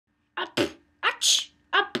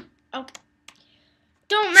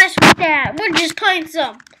that? We're just playing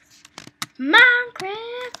some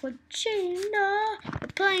Minecraft. What you know? We're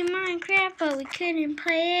playing Minecraft, but we couldn't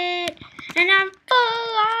play it. And I'm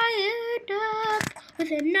full ironed up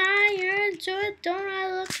with an iron sword. Don't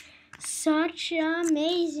I look such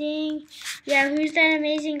amazing? Yeah, who's that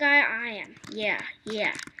amazing guy? I am. Yeah.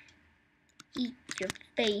 Eat your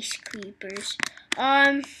face, creepers.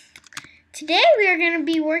 Today we are going to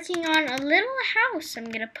be working on a little house I'm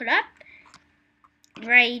going to put up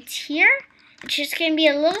right here. It's just going to be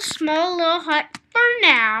a little small little hut for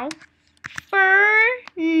now.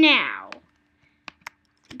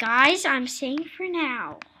 Guys, I'm saying for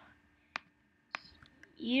now.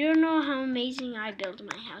 You don't know how amazing I build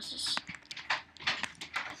my houses.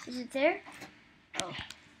 Is it there? Oh.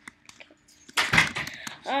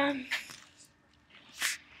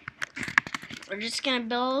 We're just going to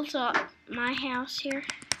build up my house here.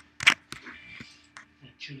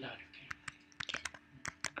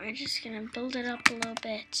 We're just going to build it up a little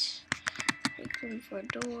bit. Make room for a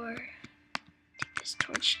door. Take this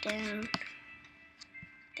torch down.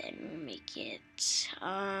 Then we'll make it,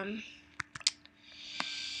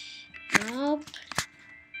 nope.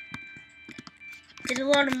 Did a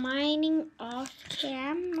lot of mining off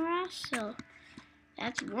camera, so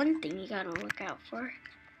that's one thing you gotta look out for.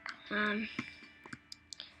 And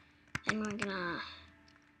we're gonna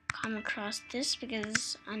come across this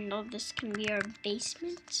because I know this can be our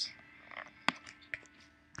basement.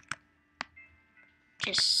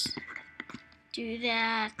 Just do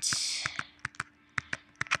that.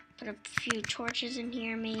 Put a few torches in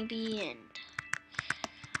here maybe, and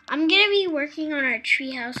I'm gonna be working on our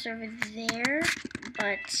treehouse over there,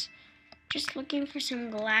 but just looking for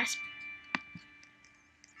some glass.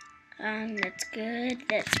 That's good.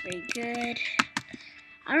 That's very good.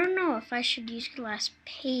 I don't know if I should use glass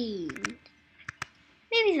pane.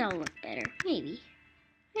 Maybe that'll look better. Maybe.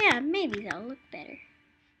 Yeah, maybe that'll look better.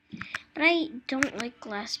 But I don't like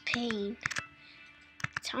glass pane.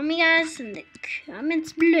 Tell me guys in the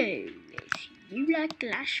comments below if you like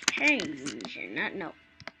glass panes or not. No.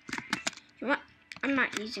 You know what? I'm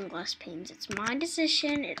not using glass panes. It's my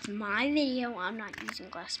decision. It's my video. I'm not using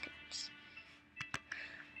glass panes.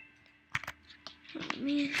 Oh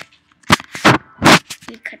man.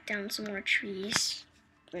 We cut down some more trees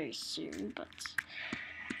very soon, but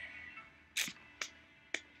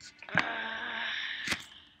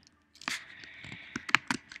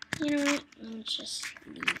you know what? Let me just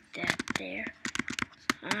leave that there.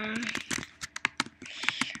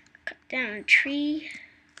 Cut down a tree.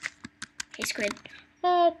 Hey, squid.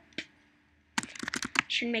 Oh,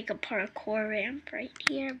 should make a parkour ramp right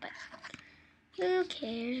here, but who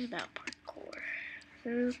cares about parkour?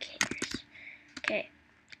 Who cares? Okay.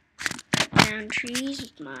 Cut down trees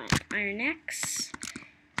with my iron axe.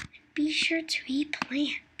 Be sure to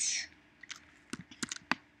replant.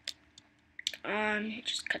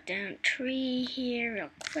 Just cut down a tree here real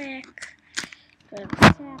quick. Put a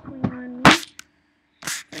sapling on me.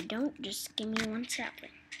 Or don't, just give me one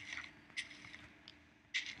sapling.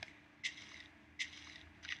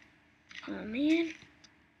 Oh man.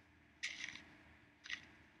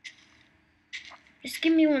 Just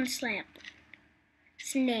give me one snapling.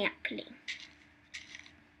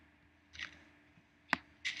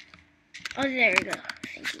 Oh, there we go.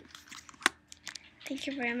 Thank you. Thank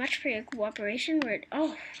you very much for your cooperation.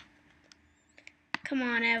 Oh, come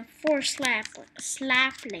on! I have 4 slaplings.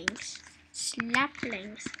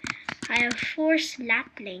 I have 4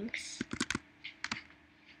 slaplings.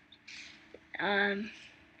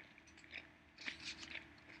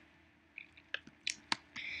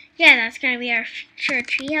 Yeah, that's gonna be our future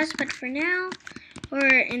treehouse. But for now,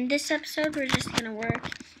 in this episode, we're just gonna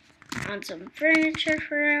work on some furniture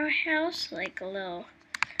for our house, like a little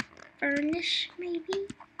furnish, maybe.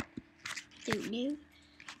 Don't know.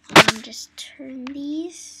 Just turn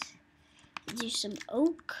these. Do some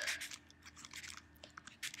oak.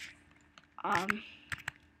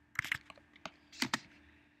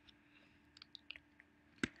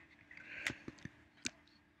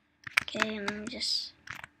 Okay, and then just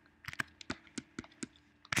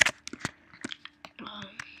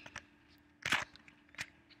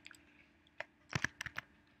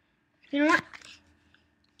you know what?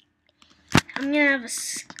 I'm gonna have a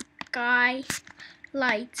skylight.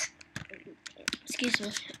 Excuse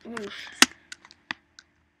me, roof.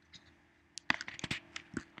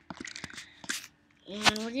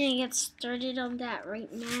 And we're gonna get started on that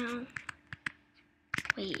right now.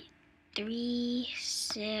 Wait, 3,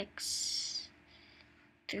 6,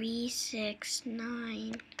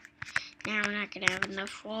 9. Now we're not gonna have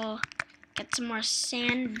enough. We'll get some more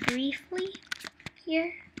sand briefly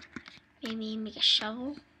here. Maybe make a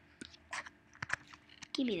shovel.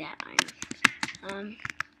 Give me that iron.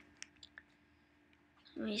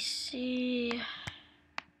 Let me see.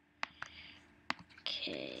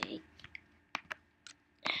 Okay.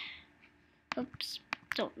 Oops.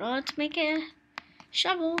 Don't know how to make a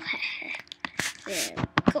shovel. There we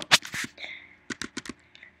go.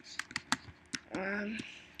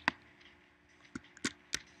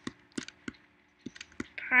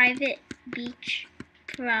 Private beach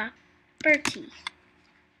property.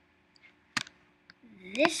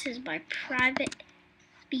 This is my private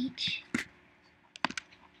beach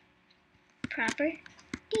property.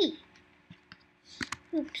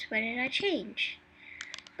 Oops, what did I change?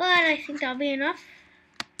 But I think that'll be enough.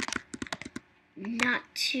 Not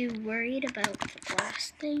too worried about the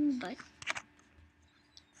glass thing, but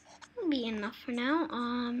it'll be enough for now.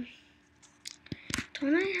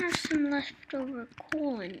 Don't I have some leftover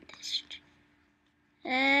coal in this?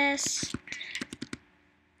 Yes.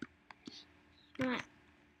 What?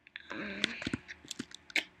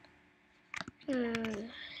 Here.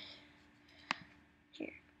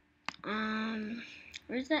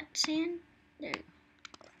 Where's that sand? There.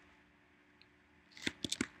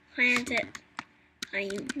 Plant it.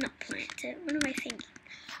 Not plant it. What am I thinking?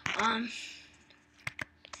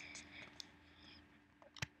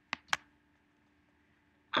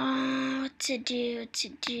 What to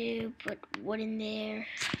do, put wood in there.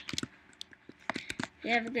 We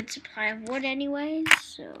have a good supply of wood anyways,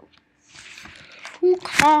 so who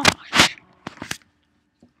cares?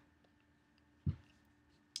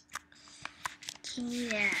 Give me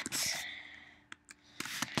that.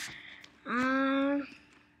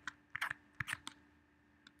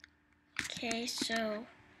 Okay, so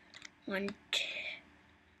 1,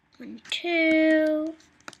 2,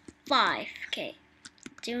 5. Okay,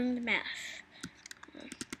 doing the math.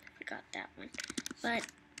 Forgot that one, but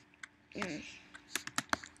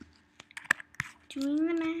doing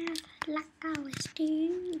the math like I always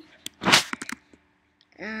do.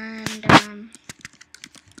 And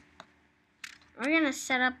we're gonna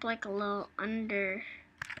set up like a little under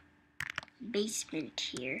basement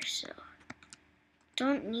here, so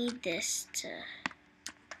don't need this to.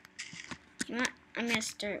 You know what? I'm gonna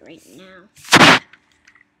start right now.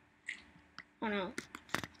 Oh no.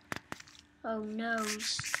 Oh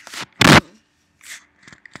noes.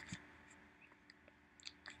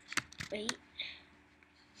 Wait.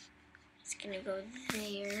 It's gonna go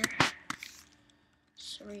there.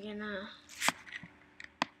 So we're gonna.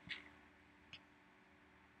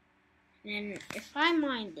 And then if I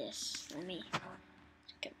mine this, let me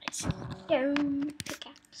get my stone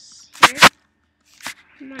pickaxe here.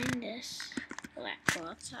 Mine this. Will that go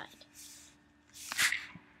outside?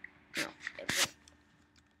 No, it won't.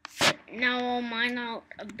 But now I'll mine out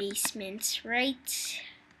a basement right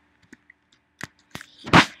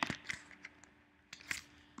here.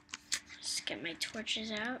 Just get my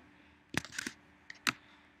torches out.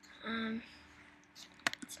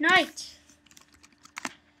 It's night.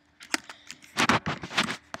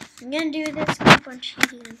 I'm gonna do this keep on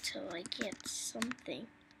cheating until I get something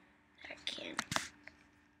that can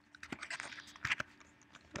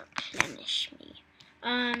replenish me.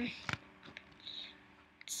 Let's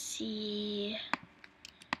see.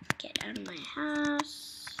 Get out of my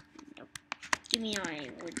house. Nope. Give me all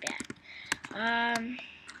my wood back.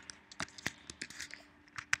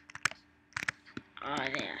 Oh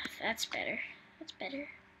yeah, that's better. That's better.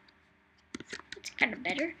 It's kind of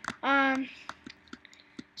better.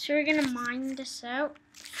 So we're gonna mine this out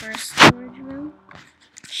for a storage room.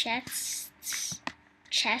 Chests.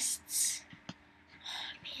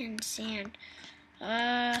 Oh man, sand.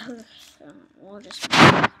 We'll just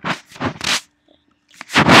mine.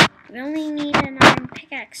 We only need an iron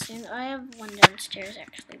pickaxe soon. I have one downstairs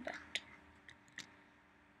actually, but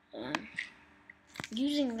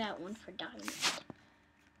using that one for diamond.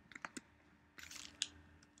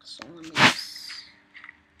 So let me just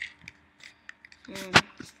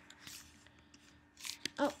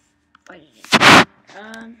oh, why did it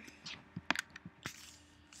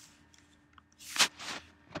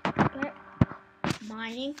but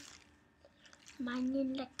mining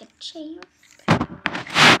like a champ.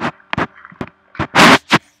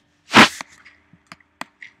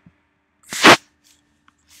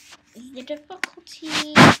 The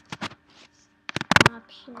difficulty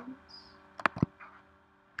options.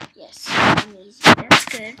 Yes, on easy. That's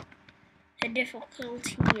good. The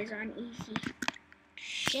difficulty is on easy.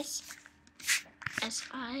 Just as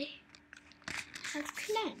I have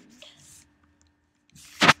planned.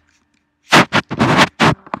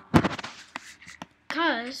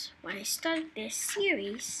 Because when I started this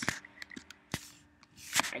series,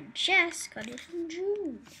 I just got it in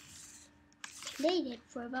June. played it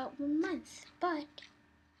for about 1 month, but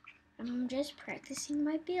I'm just practicing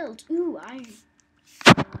my build. Ooh, iron.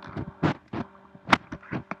 That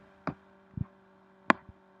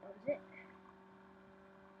was it.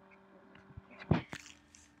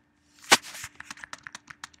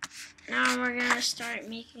 Now we're gonna start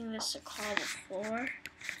making this a cobble floor.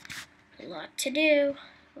 A lot to do.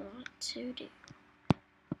 A lot to do.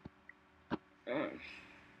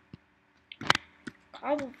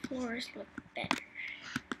 Cobble floors look better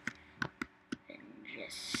than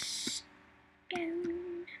just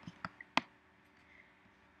stone.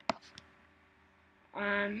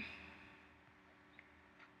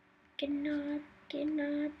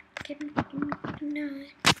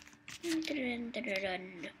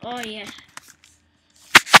 Oh yeah.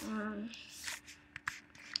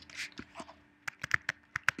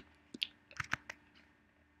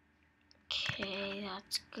 Okay,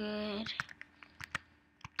 that's good.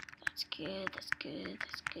 That's good. That's good.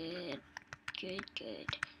 That's good. Good.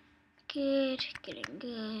 Good. Good. Getting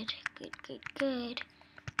good. Good. Good. Good.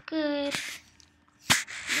 Good.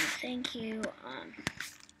 No, thank you.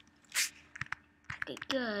 Good.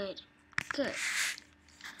 Good. Good.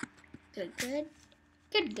 Good. Good.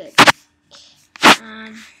 Good. Good.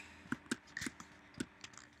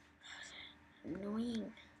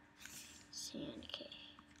 Annoying. Sand. Okay.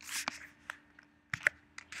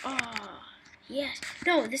 Oh, yes.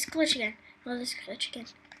 No, this glitch again. No, this glitch again.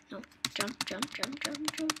 No. Jump, jump, jump,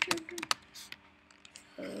 jump, jump, jump, jump.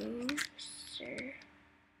 Oh, sir.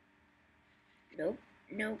 Nope,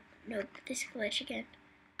 nope, nope. This glitch again.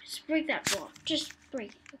 Just break that block. Just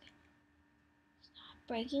break it. Okay. Stop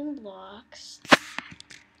breaking blocks.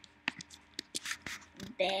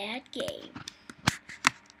 Bad game.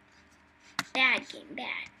 Bad game,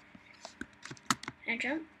 bad. Can I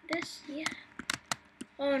jump this? Yeah.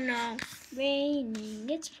 Oh no. Raining,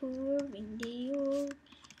 it's pouring, the old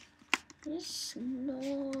is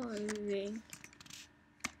snoring.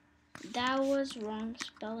 That was wrong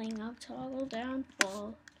spelling of toggle down,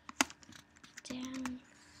 fall. Down.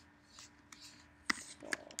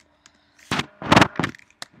 Fall.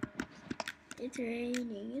 It's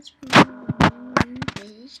raining, it's pouring,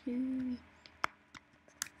 it's snowing.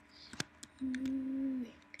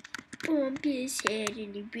 Bump his head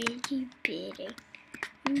in the bitty bitty.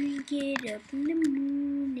 We get up in the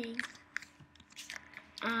morning.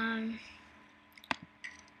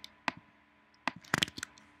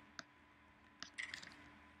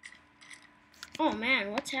 Oh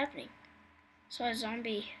man, what's happening? Saw a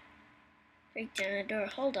zombie break down the door.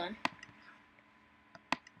 Hold on.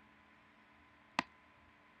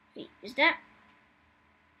 Wait, is that?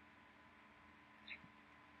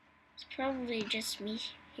 It's probably just me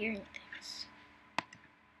hearing things.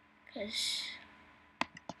 Because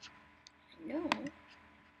I know.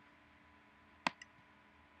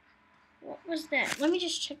 What was that? Let me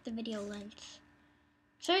just check the video length.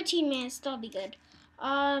 13 minutes, that'll be good.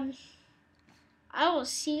 I will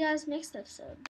see you guys next episode.